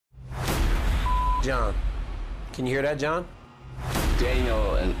Jon. Can you hear that, Jon?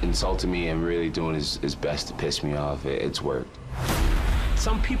 Daniel insulted me and really doing his best to piss me off. It's worked.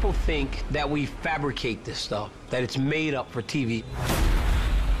 Some people think that we fabricate this stuff, that it's made up for TV.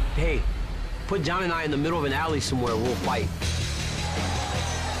 Hey, put Jon and I in the middle of an alley somewhere, we'll fight.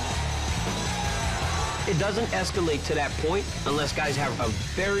 It doesn't escalate to that point unless guys have a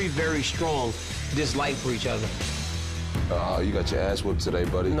very, very strong dislike for each other. Oh, you got your ass whipped today,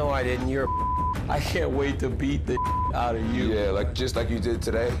 buddy. No, I didn't. I can't wait to beat the out of you. Yeah, just like you did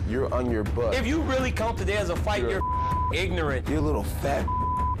today. You're on your butt. If you really come today as a fight, you're ignorant. You're a little fat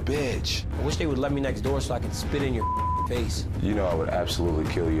bitch. I wish they would let me next door so I could spit in your face. You know I would absolutely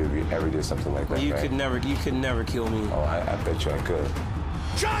kill you if you ever did something like that, You right? could never kill me. Oh, I bet you I could.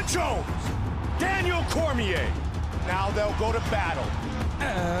 Jon Jones, Daniel Cormier. Now they'll go to battle.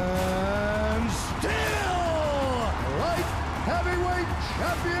 And still light heavyweight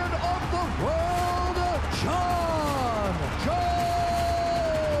champion of the world, Jon Jones.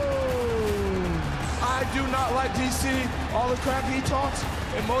 I do not like DC. All the crap he talks,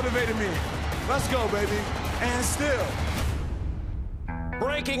 it motivated me. Let's go, baby. And still.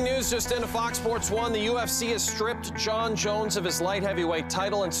 Breaking news just into Fox Sports 1. The UFC has stripped Jon Jones of his light heavyweight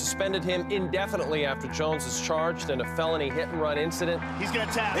title and suspended him indefinitely after Jones is charged in a felony hit-and-run incident. He's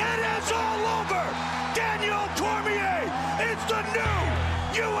gonna tap. It is all over! Daniel Cormier is the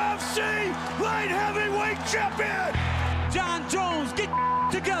new UFC light heavyweight champion! Jon Jones, get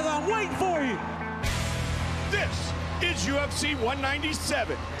together, I'm waiting for you! This is UFC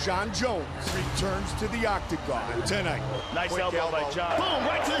 197. Jon Jones returns to the octagon tonight. Nice elbow by Jon. Boom,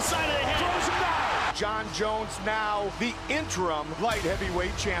 right to the side of the head. Throws him down. Jon Jones now the interim light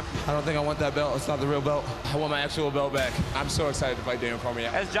heavyweight champion. I don't think I want that belt. It's not the real belt. I want my actual belt back. I'm so excited to fight Daniel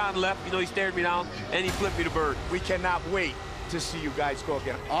Cormier. As Jon left, he stared me down and he flipped me the bird. We cannot wait to see you guys go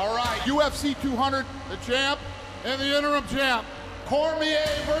again. All right, UFC 200, the champ and the interim champ. Cormier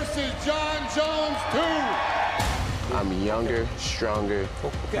versus Jon Jones 2. I'm younger, stronger,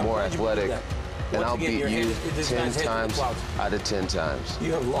 more athletic, and I'll beat you 10 times out of 10 times.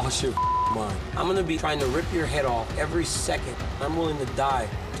 You have lost your mind. I'm gonna be trying to rip your head off every second. I'm willing to die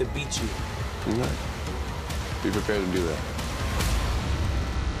to beat you. Be prepared to do that.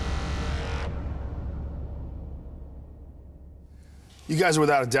 You guys are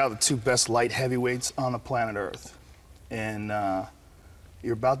without a doubt the two best light heavyweights on the planet Earth. And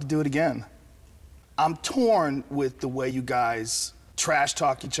you're about to do it again. I'm torn with the way you guys trash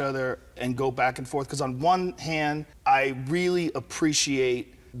talk each other and go back and forth, because on one hand, I really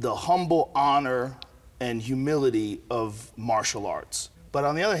appreciate the humble honor and humility of martial arts. But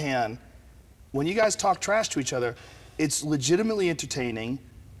on the other hand, when you guys talk trash to each other, it's legitimately entertaining.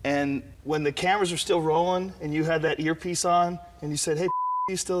 And when the cameras are still rolling and you had that earpiece on and you said, hey,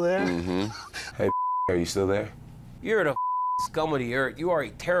 you still there? Mm-hmm. Hey, are you still there? You're the scum of the earth. You are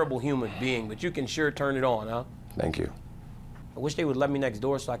a terrible human being, but you can sure turn it on, huh? Thank you. I wish they would let me next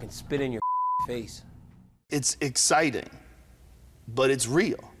door so I can spit in your face. It's exciting, but it's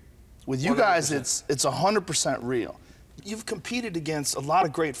real. With you 100%. Guys, it's 100% real. You've competed against a lot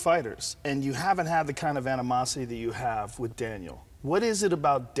of great fighters, and you haven't had the kind of animosity that you have with Daniel. What is it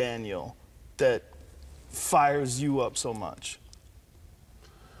about Daniel that fires you up so much?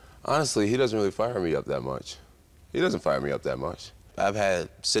 Honestly, he doesn't really fire me up that much. He doesn't fire me up that much. I've had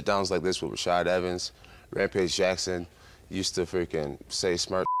sit-downs like this with Rashad Evans, Rampage Jackson, used to freaking say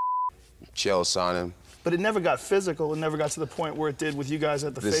smart Chael Sonnen. But it never got physical. It never got to the point where it did with you guys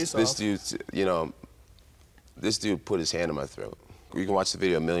at the face-off. This dude, this dude put his hand in my throat. You can watch the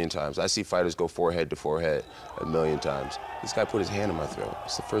video a million times. I see fighters go forehead to forehead a million times. This guy put his hand in my throat.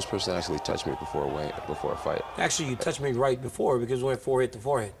 It's the first person that actually touched me before a fight. Actually, you touched me right before because we went forehead to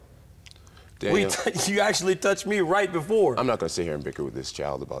forehead. Daniel, you actually touched me right before. I'm not going to sit here and bicker with this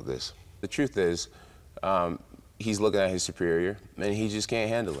child about this. The truth is, he's looking at his superior, and he just can't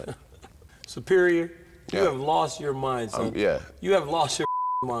handle it. Superior? Yeah. You have lost your mind, son. Yeah. You have lost your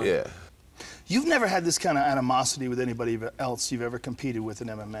mind. Yeah. You've never had this kind of animosity with anybody else you've ever competed with in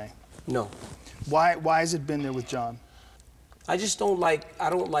MMA? No. Why has it been there with Jon? I just don't like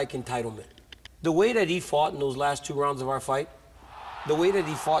entitlement. The way that he fought in those last 2 rounds of our fight, the way that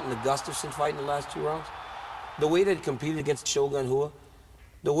he fought in the Gustafsson fight in the last 2 rounds, the way that he competed against Shogun Rua,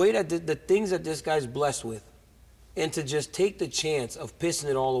 the way that the things that this guy's blessed with, and to just take the chance of pissing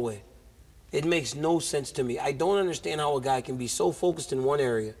it all away, it makes no sense to me. I don't understand how a guy can be so focused in one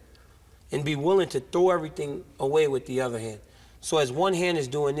area and be willing to throw everything away with the other hand. So as one hand is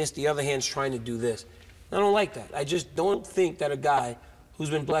doing this, the other hand's trying to do this. I don't like that. I just don't think that a guy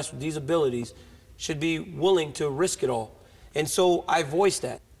who's been blessed with these abilities should be willing to risk it all. And so I voiced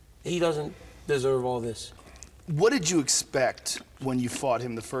that. He doesn't deserve all this. What did you expect when you fought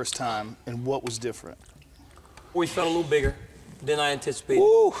him the first time, and what was different? Well, he felt a little bigger than I anticipated.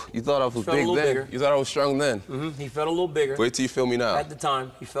 Ooh, you thought I was big then. Bigger. You thought I was strong then. He felt a little bigger. Wait till you feel me now. At the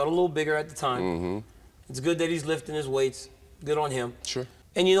time. He felt a little bigger at the time. It's good that he's lifting his weights. Good on him. Sure.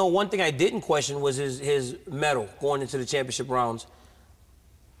 And you know, one thing I didn't question was his medal going into the championship rounds.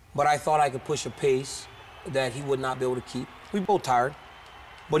 But I thought I could push a pace that he would not be able to keep. We both tired,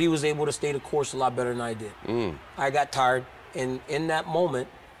 but he was able to stay the course a lot better than I did. I got tired, and in that moment,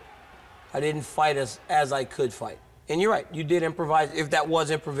 I didn't fight as I could fight. And you're right, you did improvise. If that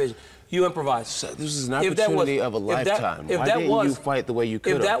was improvisation, you improvised. So this is an opportunity of a lifetime. Why didn't you fight the way you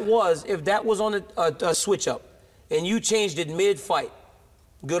could have? If that was on a switch up, and you changed it mid-fight,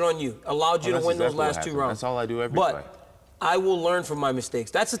 good on you. Allowed you to win those last 2 rounds. That's all I do every fight. But I will learn from my mistakes.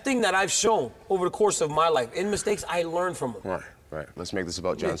 That's the thing that I've shown over the course of my life. In mistakes, I learn from them. Right. Let's make this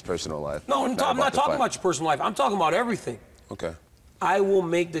about Jon's personal life. No, I'm not talking about your personal life. I'm talking about everything. Okay. I will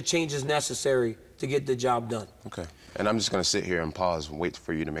make the changes necessary to get the job done. Okay. And I'm just going to sit here and pause and wait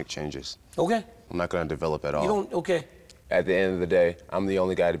for you to make changes. Okay. I'm not going to develop at all. You don't, okay. At the end of the day, I'm the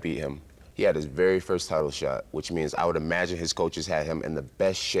only guy to beat him. He had his very first title shot, which means I would imagine his coaches had him in the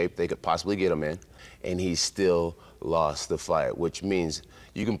best shape they could possibly get him in, and he still lost the fight, which means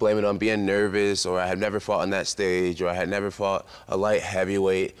you can blame it on being nervous, or I had never fought on that stage, or I had never fought a light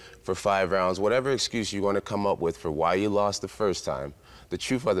heavyweight for 5 rounds. Whatever excuse you want to come up with for why you lost the first time, the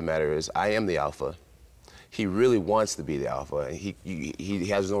truth of the matter is I am the alpha. He really wants to be the alpha, and he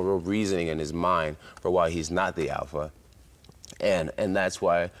has no real reasoning in his mind for why he's not the alpha. And that's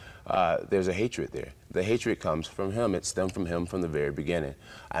why there's a hatred there. The hatred comes from him. It stemmed from him from the very beginning.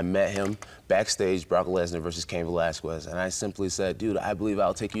 I met him backstage, Brock Lesnar versus Cain Velasquez, and I simply said, dude, I believe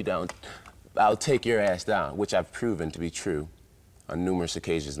I'll take you down. I'll take your ass down, which I've proven to be true on numerous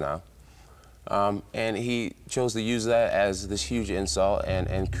occasions now. And he chose to use that as this huge insult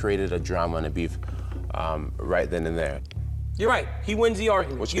and created a drama and a beef right then and there. You're right. He wins the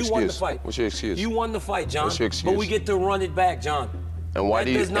argument. What's your excuse? Won the fight. What's your excuse? You won the fight, Jon. What's your excuse? But we get to run it back, Jon. And why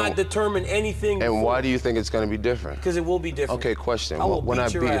that does not determine anything. And why do you think it's going to be different? Because it will be different. Okay, question. I will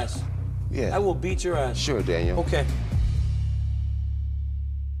beat your ass. Yeah. I will beat your ass. Sure, Daniel. Okay.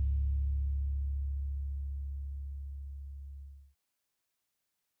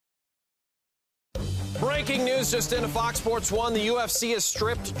 Breaking news just into Fox Sports 1. The UFC has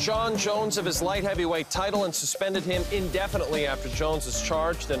stripped Jon Jones of his light heavyweight title and suspended him indefinitely after Jones is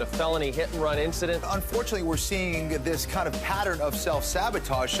charged in a felony hit-and-run incident. Unfortunately, we're seeing this kind of pattern of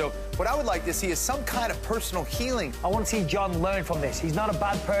self-sabotage. So what I would like to see is some kind of personal healing. I want to see Jon learn from this. He's not a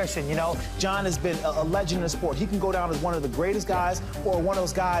bad person, you know. Jon has been a legend in the sport. He can go down as one of the greatest guys, or one of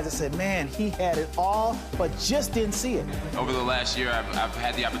those guys that said, man, he had it all, but just didn't see it. Over the last year, I've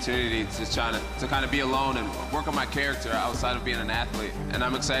had the opportunity to kind of be alone and work on my character outside of being an athlete. And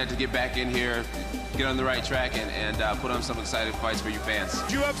I'm excited to get back in here, get on the right track, and put on some exciting fights for you fans.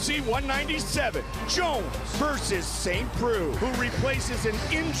 UFC 197, Jones versus St. Preux, who replaces an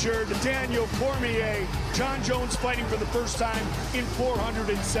injured Daniel Cormier. Jon Jones fighting for the first time in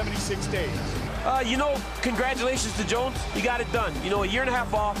 476 days. You know, congratulations to Jones. You got it done. You know, a year and a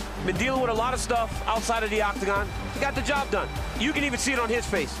half off, been dealing with a lot of stuff outside of the octagon. He got the job done. You can even see it on his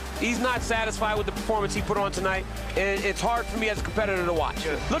face. He's not satisfied with the performance he put on tonight, and it's hard for me as a competitor to watch.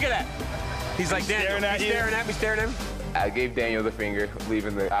 Look at that. He's like, Daniel, he's staring at me, staring at me. I gave Daniel the finger,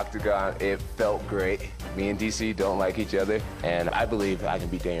 leaving the octagon. It felt great. Me and DC don't like each other, and I believe I can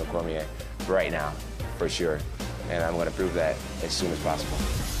beat Daniel Cormier right now, for sure. And I'm going to prove that as soon as possible.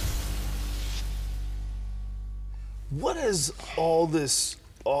 What is all this,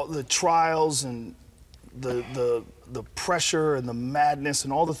 all the trials and the pressure and the madness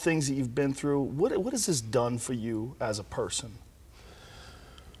and all the things that you've been through, what has this done for you as a person?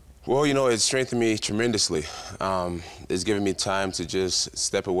 Well, you know, it's strengthened me tremendously. It's given me time to just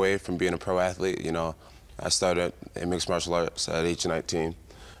step away from being a pro athlete. You know, I started in mixed martial arts at age 19.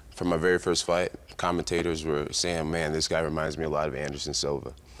 From my very first fight, commentators were saying, man, this guy reminds me a lot of Anderson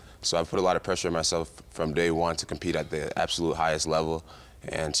Silva. So I put a lot of pressure on myself from day one to compete at the absolute highest level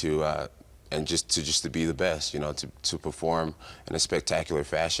and just to be the best, you know, to perform in a spectacular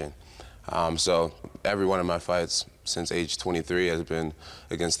fashion. So every one of my fights since age 23 has been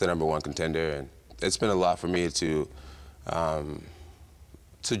against the #1 contender, and it's been a lot for me to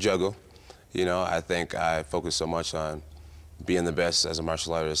juggle. You know, I think I focus so much on being the best as a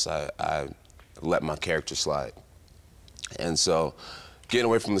martial artist, I let my character slide. And so getting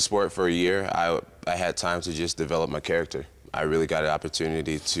away from the sport for a year, I had time to just develop my character. I really got an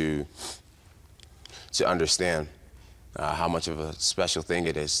opportunity to understand how much of a special thing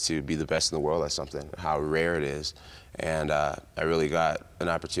it is to be the best in the world at something, how rare it is. And I really got an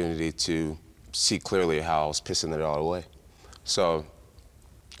opportunity to see clearly how I was pissing it all away. So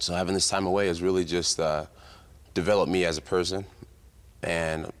having this time away has really just developed me as a person,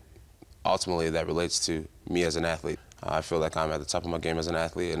 and ultimately that relates to me as an athlete. I feel like I'm at the top of my game as an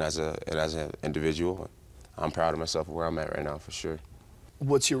athlete and as an individual. I'm proud of myself where I'm at right now, for sure.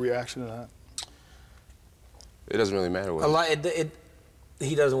 What's your reaction to that? It doesn't really matter what.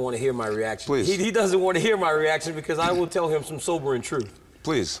 He doesn't want to hear my reaction. Please. He doesn't want to hear my reaction because I will tell him some sobering truth.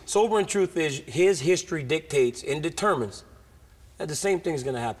 Please. Sobering truth is his history dictates and determines that the same thing is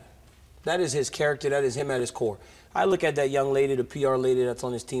going to happen. That is his character. That is him at his core. I look at that young lady, the PR lady that's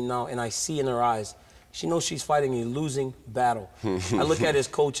on his team now, and I see in her eyes, she knows she's fighting a losing battle. I look at his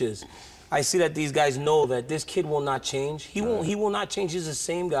coaches. I see that these guys know that this kid will not change. He will not change. He's the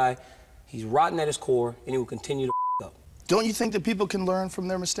same guy. He's rotten at his core, and he will continue to up. Don't you think that people can learn from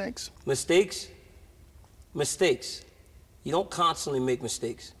their mistakes? Mistakes? Mistakes. You don't constantly make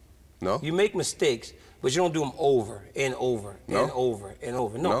mistakes. No? You make mistakes, but you don't do them over and over and over and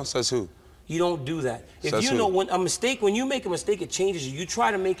over. No. Says who? You don't do that. If you know when you make a mistake, it changes you. You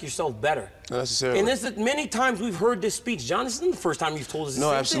try to make yourself better. Not necessarily. And this is, many times we've heard this speech. John, this isn't the first time you've told us this.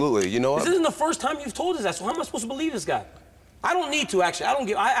 No, absolutely. You know what? This isn't the first time you've told us that. So how am I supposed to believe this guy? I don't need to,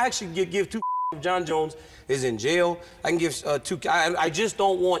 actually. I actually give two if Jon Jones is in jail. I can give two. I just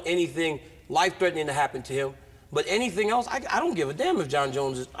don't want anything life-threatening to happen to him. But anything else, I don't give a damn if Jon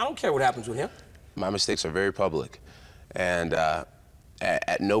Jones is. I don't care what happens with him. My mistakes are very public. And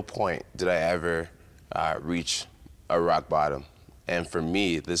at no point did I ever reach a rock bottom. And for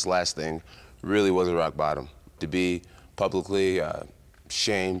me, this last thing really was a rock bottom. To be publicly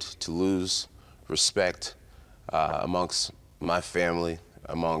shamed, to lose respect amongst my family,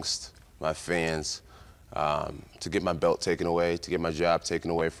 amongst my fans, to get my belt taken away, to get my job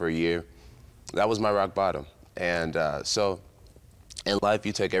taken away for a year, that was my rock bottom. And so in life,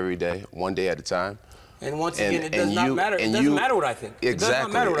 you take every day, one day at a time. And once again, it does not matter. It doesn't matter what I think. Exactly. It does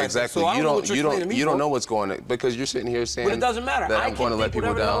not matter what I think. So you don't know what's going on because you're sitting here saying. But it doesn't matter. That I'm going to let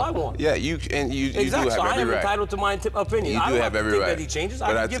people down. I want. Yeah, you do have every right. So I am entitled to my opinion. You do have every right. I don't think that he changes.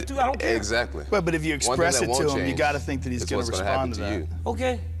 I don't give to. I don't care. Exactly. But if you express it to him, you got to think that he's going to respond to that.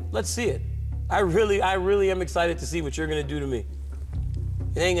 Okay, let's see it. I really am excited to see what you're going to do to me.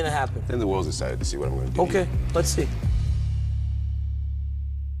 It ain't going to happen. Then the world's excited to see what I'm going to do. Okay, let's see.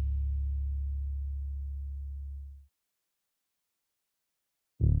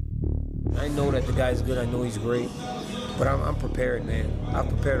 I know that the guy's good. I know he's great. But I'm prepared, man. I've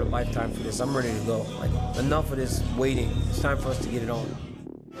prepared a lifetime for this. I'm ready to go. Like, enough of this waiting. It's time for us to get it on.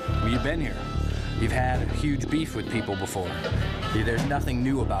 Well, you've been here. You've had a huge beef with people before. There's nothing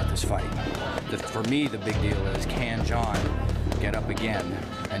new about this fight. For me, the big deal is, can Jon get up again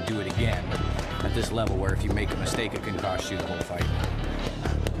and do it again at this level where if you make a mistake, it can cost you the whole fight?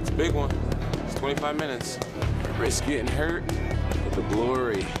 It's a big one. It's 25 minutes. Risk getting hurt, but the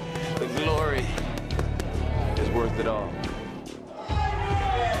glory is worth it all.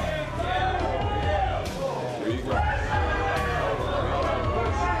 There you go.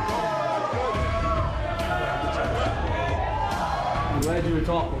 I'm glad you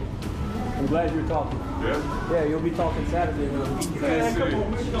were talking. Yeah, you'll be talking Saturday.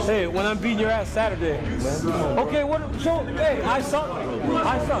 Hey, when I'm beating your ass Saturday. Okay, what? Hey, I suck, right?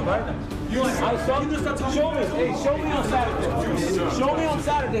 I suck. Show me. Hey, show me on Saturday. Show me on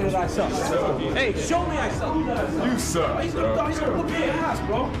Saturday that I suck. Hey, show me I suck. You suck. He's gonna whoop your ass,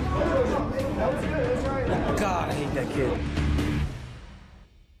 bro. God, I hate that kid.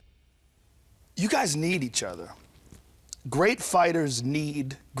 You guys need each other. Great fighters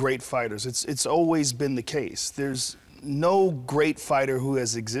need great fighters. It's always been the case. There's no great fighter who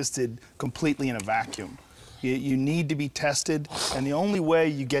has existed completely in a vacuum. You need to be tested, and the only way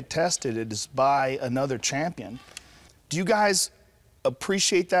you get tested is by another champion. Do you guys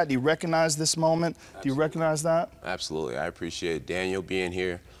appreciate that? Do you recognize this moment? Absolutely. Do you recognize that? Absolutely. I appreciate Daniel being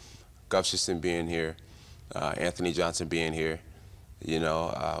here, Gustafsson being here, Anthony Johnson being here. You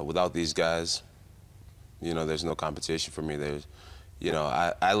know, without these guys, you know, there's no competition for me. There's, you know,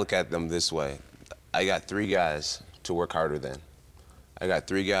 I look at them this way. I got 3 guys to work harder than. I got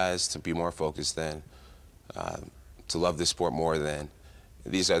 3 guys to be more focused than, to love this sport more than.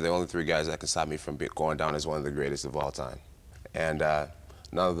 These are the only 3 guys that can stop me from going down as one of the greatest of all time. And none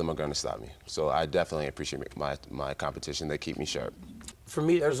of them are going to stop me. So I definitely appreciate my competition. They keep me sharp. For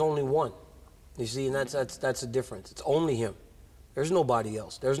me, there's only one. You see, and that's the difference. It's only him. There's nobody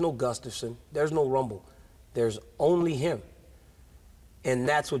else. There's no Gustafsson. There's no Rumble. There's only him. And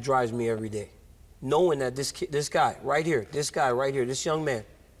that's what drives me every day. knowing that this guy right here, this young man,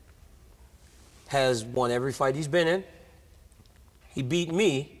 has won every fight he's been in. He beat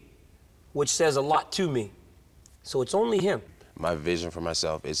me, which says a lot to me. So it's only him. My vision for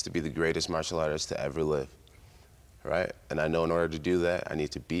myself is to be the greatest martial artist to ever live, right? And I know in order to do that, I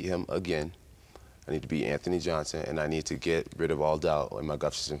need to beat him again. I need to beat Anthony Johnson, and I need to get rid of all doubt in my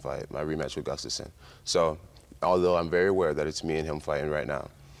Gustafsson fight, my rematch with Gustafsson. So, although I'm very aware that it's me and him fighting right now,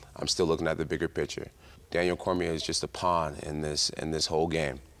 I'm still looking at the bigger picture. Daniel Cormier is just a pawn in this whole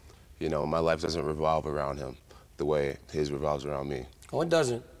game. You know, my life doesn't revolve around him the way his revolves around me. Oh, it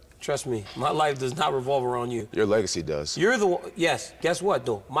doesn't. Trust me, my life does not revolve around you. Your legacy does. You're the one, yes, guess what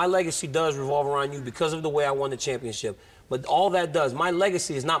though? My legacy does revolve around you because of the way I won the championship. But all that does, my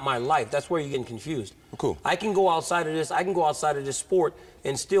legacy is not my life. That's where you're getting confused. Cool. I can go outside of this sport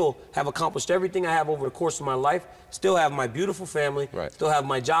and still have accomplished everything I have over the course of my life, still have my beautiful family, right, still have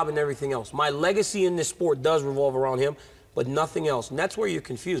my job and everything else. My legacy in this sport does revolve around him, but nothing else. And that's where you're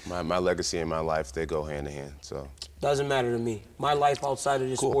confused. My legacy and my life, they go hand in hand, so. Doesn't matter to me. My life outside of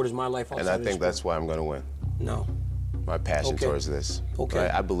this sport is my life outside of this sport. And I think that's why I'm going to win. No. My passion towards this. Okay.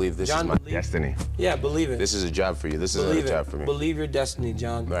 Right? I believe this is my destiny. Yeah, believe it. This is a job for you. This isn't a job for me. Believe your destiny,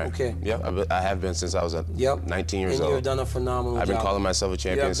 John. Right. Okay. Yep, I have been since I was 19 years old. And you've done a phenomenal job. I've been calling myself a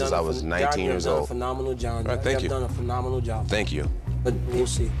champion since I was 19 years old. You've done a phenomenal job. Right, thank you. You've done a phenomenal job. Thank you. But we'll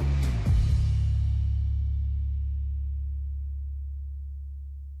see.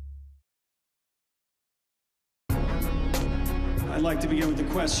 I'd like to begin with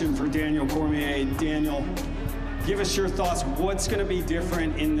a question for Daniel Cormier. Daniel, give us your thoughts. What's going to be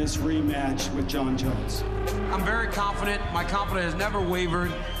different in this rematch with Jon Jones? I'm very confident. My confidence has never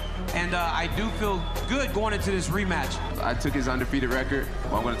wavered. And I do feel good going into this rematch. I took his undefeated record.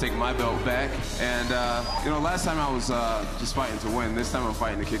 Well, I'm going to take my belt back. And, you know, last time I was just fighting to win. This time I'm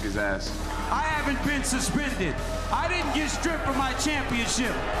fighting to kick his ass. I haven't been suspended. I didn't get stripped from my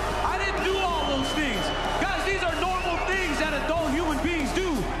championship. I didn't do all those things. Guys, these are normal things that adult human beings do.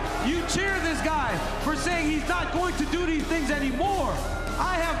 You cheer this guy for saying he's not going to do these things anymore.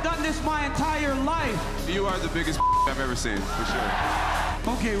 I have done this my entire life. You are the biggest I've ever seen, for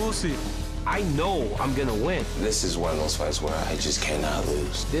sure. Okay, we'll see. I know I'm gonna win. This is one of those fights where I just cannot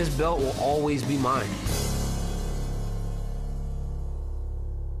lose. This belt will always be mine.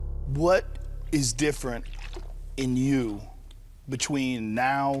 What is different in you between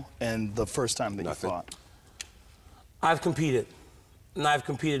now and the first time that you fought? I've competed, and I've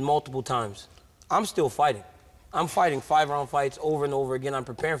competed multiple times. I'm still fighting. I'm fighting 5-round fights over and over again. I'm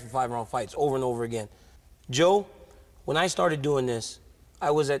preparing for 5-round fights over and over again. Joe, when I started doing this, I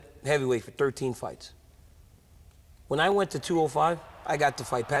was at heavyweight for 13 fights. When I went to 205, I got to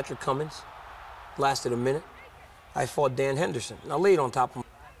fight Patrick Cummins, lasted a minute. I fought Dan Henderson, and I laid on top of him.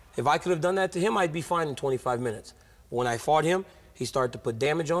 If I could have done that to him, I'd be fine in 25 minutes. When I fought him, he started to put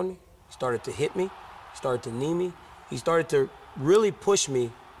damage on me, he started to hit me, he started to knee me, he started to really push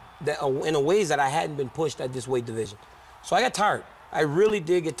me in ways that I hadn't been pushed at this weight division. So I got tired. I really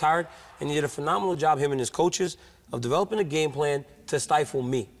did get tired, and he did a phenomenal job, him and his coaches, of developing a game plan to stifle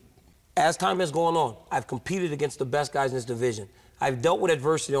me. As time has gone on, I've competed against the best guys in this division. I've dealt with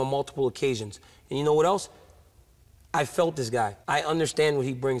adversity on multiple occasions. And you know what else? I felt this guy. I understand what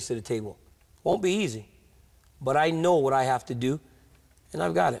he brings to the table. Won't be easy, but I know what I have to do, and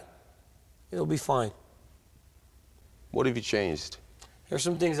I've got it. It'll be fine. What have you changed? There's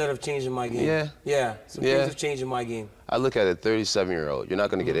some things that have changed in my game. Yeah. Yeah, some things have changed in my game. I look at a 37-year-old. You're not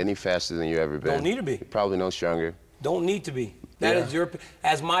going to get any faster than you've ever been. Don't need to be. You're probably no stronger. Don't need to be. That is your,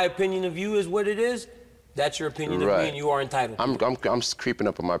 as my opinion of you is what it is, that's your opinion of me, and you are entitled. I'm creeping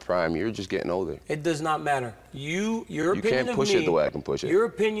up on my prime. You're just getting older. It does not matter. Your opinion of me. You can't push it the way I can push it. Your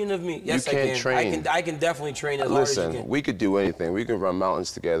opinion of me. Yes, you can't I can. Train. I can definitely train as hard as you can. Listen, we could do anything. We could run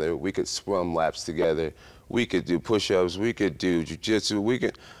mountains together. We could swim laps together. We could do push-ups. We could do jiu-jitsu. We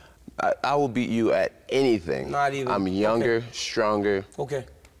could. I will beat you at anything. Not even. I'm younger, stronger. Okay.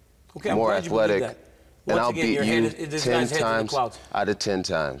 Okay. I'm more glad athletic. You believe that. And Once I'll again, beat you 10 times out of 10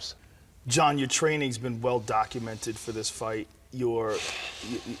 times. John, your training's been well documented for this fight. The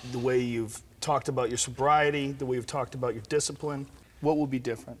way you've talked about your sobriety, the way you've talked about your discipline. What will be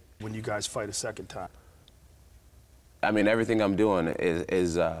different when you guys fight a second time? I mean, everything I'm doing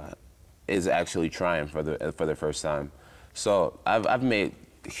is actually trying for the first time. So I've made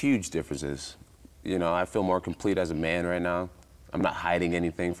huge differences. You know, I feel more complete as a man right now. I'm not hiding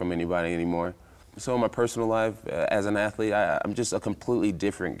anything from anybody anymore. So in my personal life, as an athlete, I'm just a completely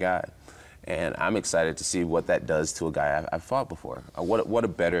different guy. And I'm excited to see what that does to a guy I've fought before. What a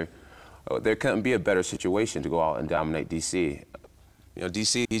better, there couldn't be a better situation to go out and dominate DC. You know,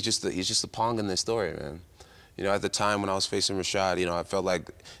 DC, he's just a pawn in this story, man. You know, at the time when I was facing Rashad, you know, I felt like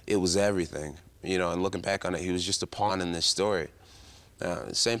it was everything. You know, and looking back on it, he was just a pawn in this story.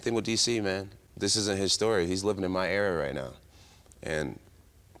 Same thing with DC, man. This isn't his story. He's living in my era right now. And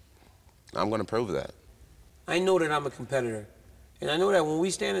I'm going to prove that. I know that I'm a competitor. And I know that when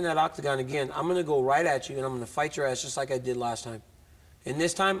we stand in that octagon again, I'm going to go right at you and I'm going to fight your ass just like I did last time. And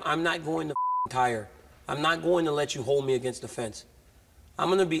this time, I'm not going to tire. I'm not going to let you hold me against the fence. I'm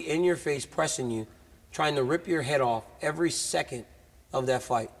going to be in your face pressing you, trying to rip your head off every second of that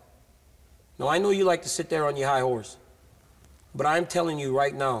fight. Now, I know you like to sit there on your high horse, but I'm telling you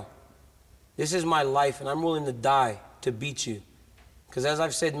right now, this is my life and I'm willing to die to beat you. Because as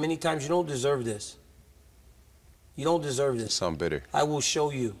I've said many times, you don't deserve this. You don't deserve this. You sound bitter. I will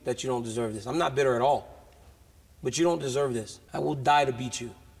show you that you don't deserve this. I'm not bitter at all, but you don't deserve this. I will die to beat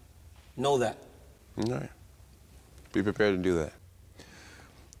you. Know that. All right. Be prepared to do that.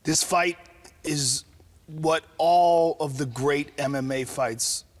 This fight is what all of the great MMA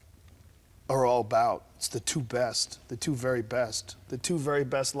fights are all about. It's the two best, the two very best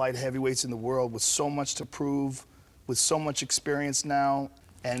light heavyweights in the world with so much to prove, with so much experience now.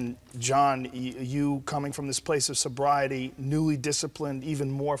 And Jon, you coming from this place of sobriety, newly disciplined, even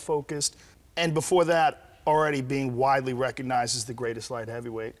more focused, and before that, already being widely recognized as the greatest light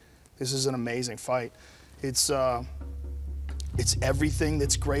heavyweight. This is an amazing fight. It's everything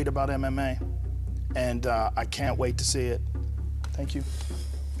that's great about MMA, and I can't wait to see it. Thank you.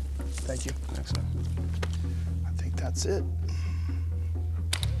 Thank you. Thanks, man. I think that's it.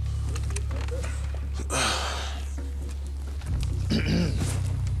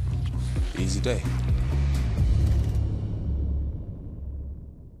 Easy day.